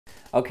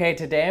Okay,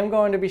 today I'm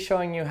going to be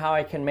showing you how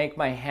I can make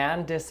my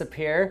hand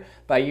disappear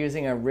by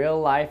using a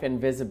real-life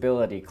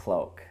invisibility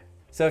cloak.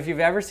 So if you've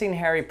ever seen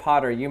Harry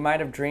Potter, you might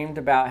have dreamed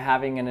about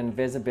having an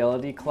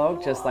invisibility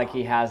cloak just like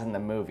he has in the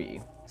movie.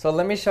 So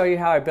let me show you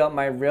how I built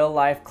my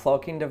real-life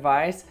cloaking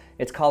device.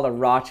 It's called a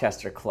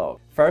Rochester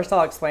Cloak. First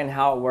I'll explain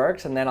how it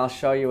works and then I'll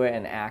show you it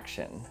in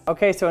action.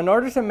 Okay, so in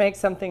order to make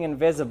something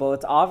invisible,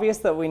 it's obvious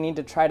that we need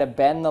to try to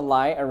bend the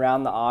light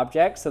around the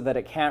object so that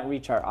it can't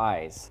reach our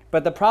eyes.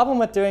 But the problem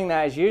with doing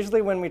that is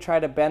usually when we try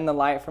to bend the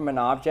light from an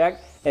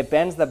object, it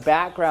bends the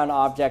background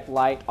object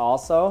light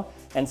also,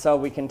 and so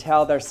we can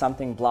tell there's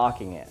something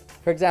blocking it.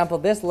 For example,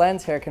 this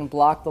lens here can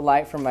block the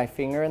light from my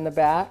finger in the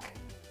back.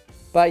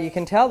 But you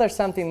can tell there's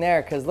something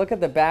there because look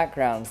at the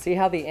background. See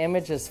how the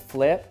image is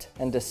flipped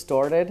and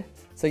distorted?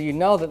 So you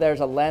know that there's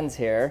a lens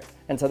here,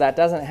 and so that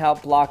doesn't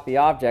help block the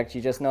object,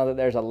 you just know that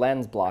there's a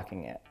lens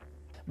blocking it.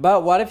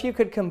 But what if you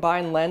could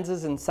combine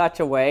lenses in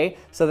such a way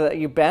so that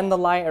you bend the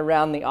light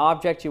around the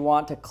object you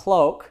want to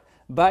cloak,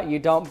 but you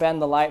don't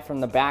bend the light from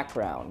the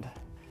background?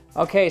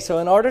 Okay, so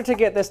in order to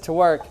get this to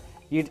work,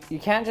 you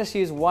can't just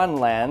use one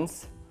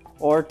lens,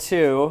 or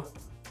two,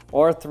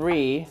 or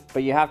three,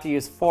 but you have to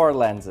use 4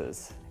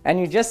 lenses. And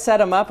you just set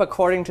them up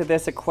according to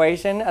this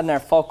equation and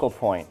their focal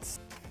points.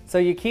 So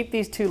you keep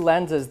these 2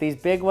 lenses, these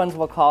big ones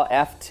we'll call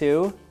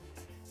f2,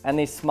 and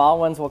these small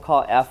ones we'll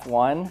call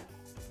f1.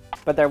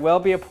 But there will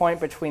be a point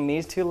between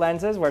these 2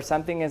 lenses where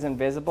something is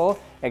invisible,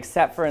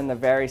 except for in the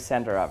very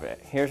center of it.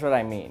 Here's what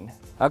I mean.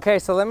 Okay,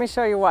 so let me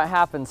show you what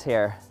happens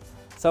here.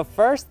 So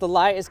first, the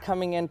light is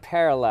coming in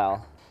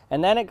parallel,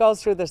 and then it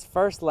goes through this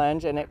first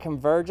lens and it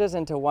converges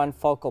into one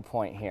focal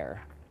point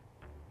here.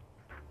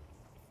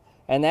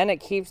 And then it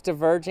keeps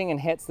diverging and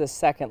hits this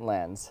second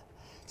lens.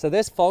 So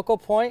this focal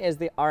point is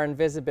our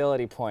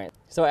invisibility point.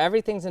 So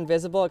everything's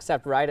invisible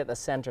except right at the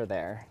center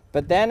there.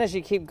 But then as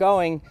you keep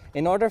going,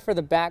 in order for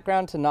the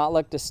background to not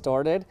look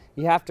distorted,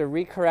 you have to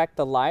recorrect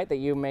the light that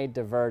you made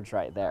diverge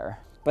right there.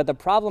 But the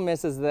problem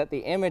is that the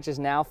image is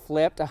now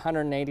flipped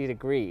 180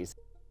 degrees.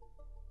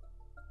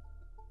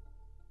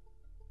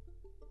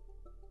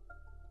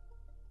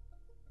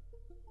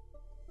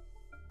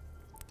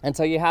 And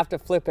so you have to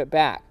flip it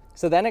back.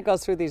 So then it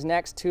goes through these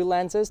next 2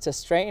 lenses to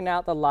straighten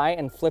out the light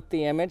and flip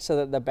the image so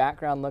that the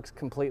background looks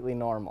completely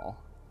normal.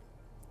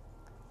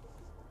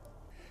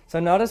 So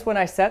notice when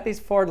I set these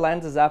 4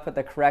 lenses up at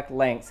the correct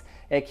lengths,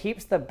 it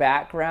keeps the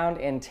background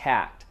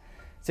intact.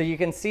 So you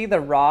can see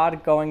the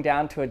rod going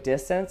down to a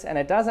distance and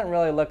it doesn't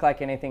really look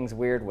like anything's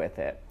weird with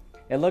it.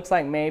 It looks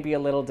like maybe a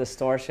little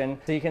distortion.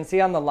 So you can see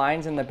on the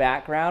lines in the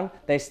background,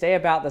 they stay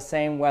about the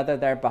same whether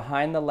they're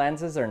behind the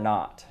lenses or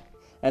not.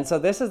 And so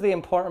this is the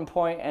important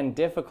point and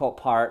difficult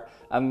part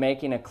of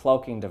making a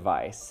cloaking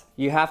device.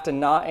 You have to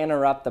not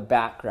interrupt the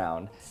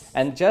background.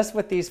 And just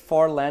with these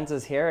 4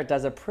 lenses here, it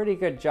does a pretty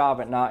good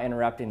job at not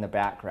interrupting the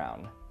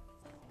background.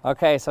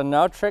 Okay, so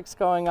no tricks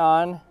going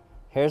on.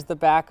 Here's the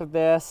back of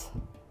this.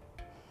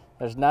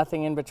 There's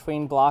nothing in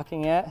between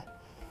blocking it.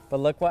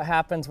 But look what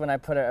happens when I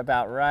put it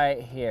about right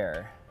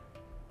here.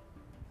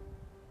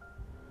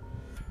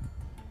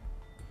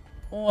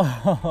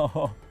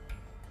 Whoa.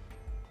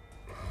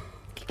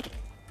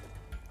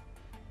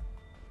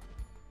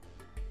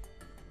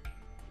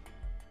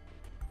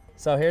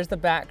 So here's the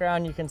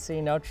background, you can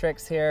see no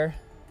tricks here.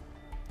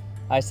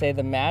 I say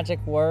the magic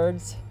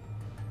words,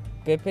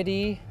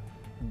 bippity,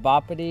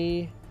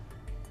 boppity,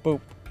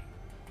 boop,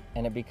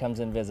 and it becomes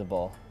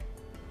invisible.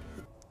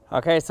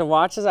 Okay, so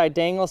watch as I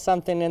dangle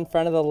something in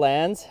front of the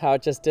lens, how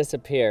it just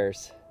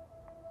disappears.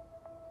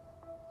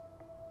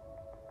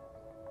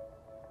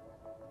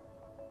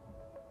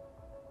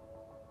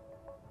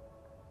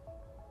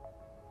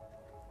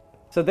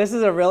 So this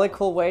is a really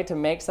cool way to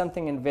make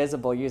something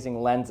invisible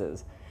using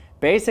lenses.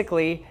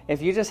 Basically, if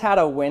you just had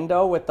a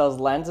window with those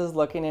lenses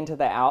looking into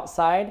the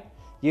outside,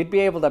 you'd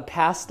be able to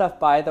pass stuff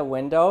by the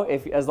window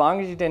as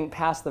long as you didn't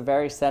pass the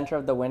very center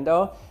of the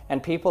window,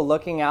 and people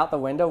looking out the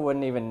window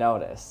wouldn't even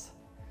notice.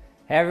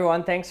 Hey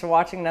everyone, thanks for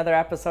watching another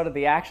episode of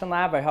the Action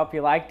Lab. I hope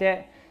you liked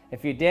it.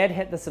 If you did,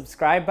 hit the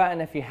subscribe button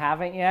if you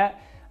haven't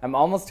yet. I'm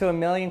almost to 1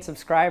 million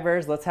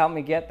subscribers. Let's help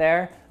me get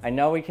there. I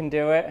know we can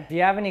do it. If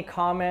you have any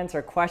comments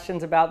or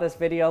questions about this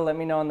video, let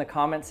me know in the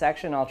comment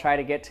section. I'll try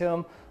to get to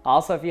them.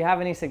 Also, if you have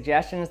any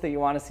suggestions that you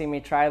want to see me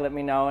try, let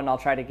me know and I'll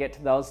try to get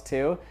to those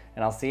too.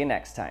 And I'll see you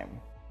next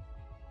time.